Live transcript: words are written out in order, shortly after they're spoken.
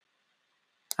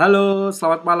Halo,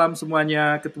 selamat malam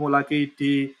semuanya. Ketemu lagi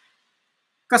di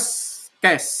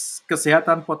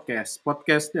Kesehatan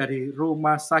Podcast dari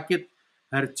Rumah Sakit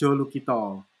Harjo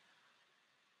Lukito.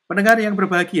 Pendengar yang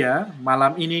berbahagia,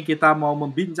 malam ini kita mau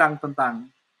membincang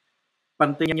tentang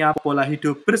pentingnya pola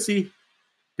hidup bersih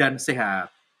dan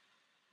sehat.